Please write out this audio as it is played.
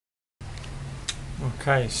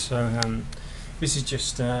Okay, so this is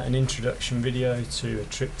just an introduction video to a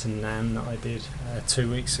trip to Nan that I did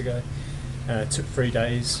 2 weeks ago. It took 3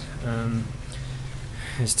 days.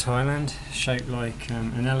 It's Thailand, shaped like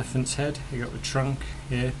an elephant's head. You've got the trunk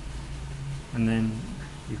here, and then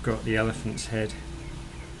you've got the elephant's head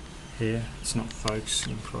here. It's not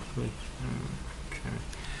focusing properly. Okay,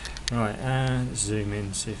 right, let's zoom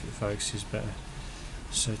in, see if it focuses better.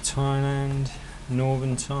 So Thailand,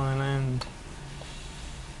 northern Thailand.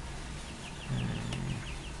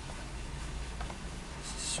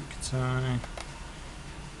 Sukhothai,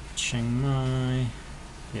 Chiang Mai,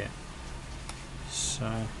 yeah. So,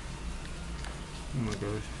 oh my god,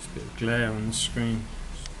 there's a bit of glare on the screen.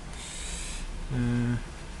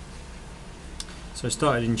 So I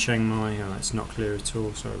started in Chiang Mai. Oh, it's not clear at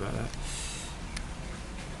all. Sorry about that.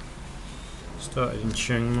 Started in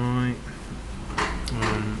Chiang Mai.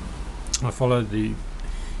 I followed the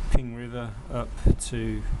Ping River up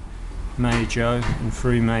to Mae Jo and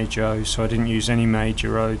through Mae Jo, so I didn't use any major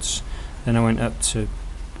roads. Then I went up to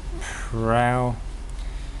Prao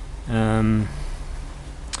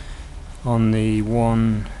on the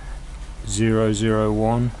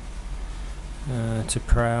 1001 to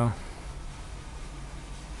Prao,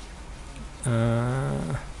 and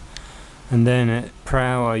then at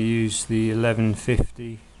Prao I used the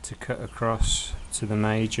 1150 to cut across to the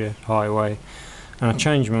major highway. And I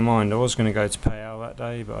changed my mind. I was going to go to Phayao that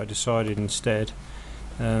day, but I decided instead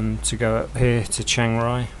to go up here to Chiang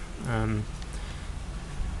Rai,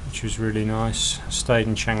 which was really nice. I stayed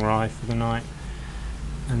in Chiang Rai for the night,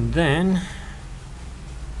 and then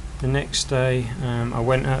the next day I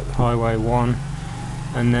went up Highway 1,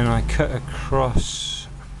 and then I cut across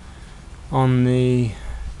on the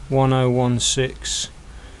 1016,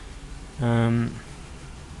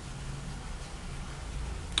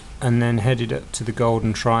 and then headed up to the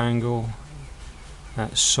Golden Triangle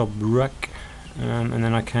at Sobrak, and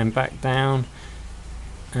then I came back down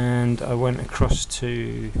and I went across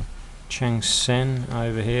to Chiang Sen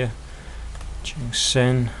over here, Chiang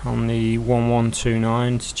Sen on the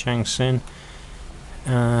 1129 to Chiang Sen,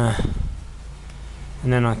 and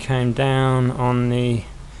then I came down on the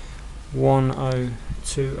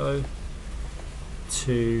 1020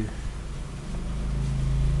 to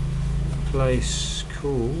a place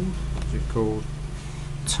called, what's it called,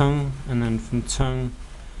 Tung, and then from Tung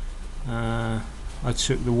I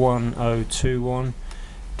took the 1021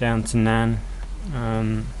 down to Nan,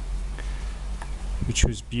 which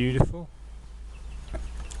was beautiful.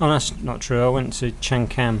 Oh, that's not true. I went to Chiang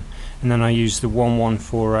Kham, and then I used the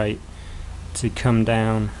 1148 to come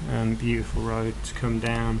down, beautiful road to come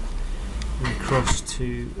down and across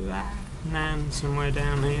to Nan, somewhere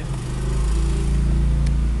down here.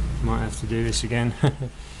 Might have to do this again.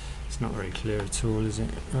 It's not very clear at all, is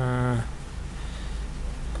it?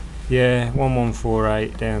 Yeah,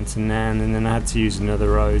 1148 down to Nan, and then I had to use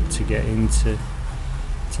another road to get into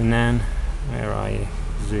Nan. Where are you?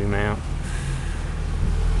 Zoom out.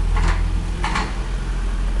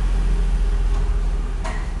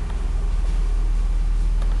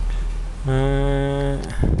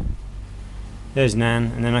 There's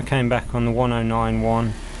Nan, and then I came back on the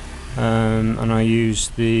 1091. And I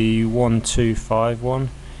used the 1251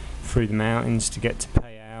 through the mountains to get to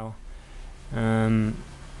Phayao.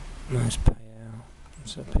 Where's Phayao?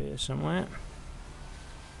 It's up here somewhere.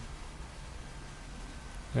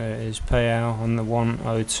 There it is, Phayao on the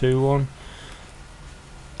 1021.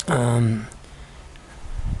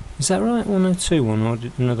 Is that right? 1021, or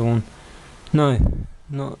did another one? No,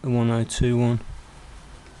 not the 1021.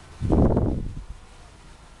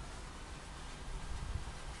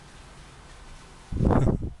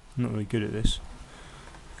 I'm not really good at this.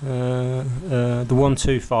 The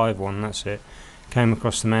 1251, that's it. Came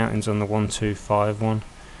across the mountains on the 1251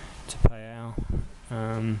 to Phayao.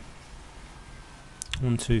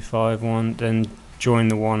 1251, then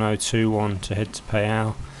joined the 1021 to head to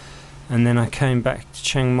Phayao. And then I came back to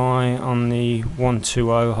Chiang Mai on the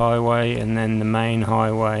 120 highway, and then the main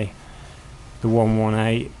highway, the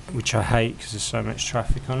 118, which I hate because there's so much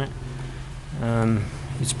traffic on it.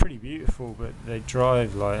 It's pretty beautiful, but they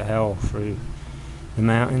drive like hell through the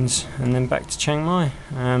mountains. And then back to Chiang Mai.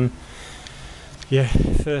 Yeah,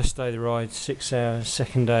 first day of the ride 6 hours,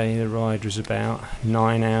 second day the ride was about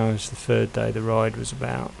 9 hours, the third day the ride was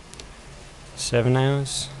about 7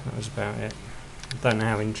 hours. That was about it. I don't know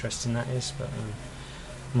how interesting that is, but I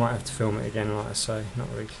might have to film it again, like I say, not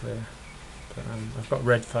very clear. But I've got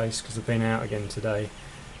red face because I've been out again today.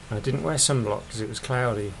 I didn't wear sunblock because it was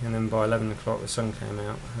cloudy, and then by 11 o'clock the sun came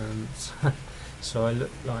out, so I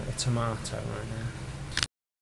look like a tomato right now.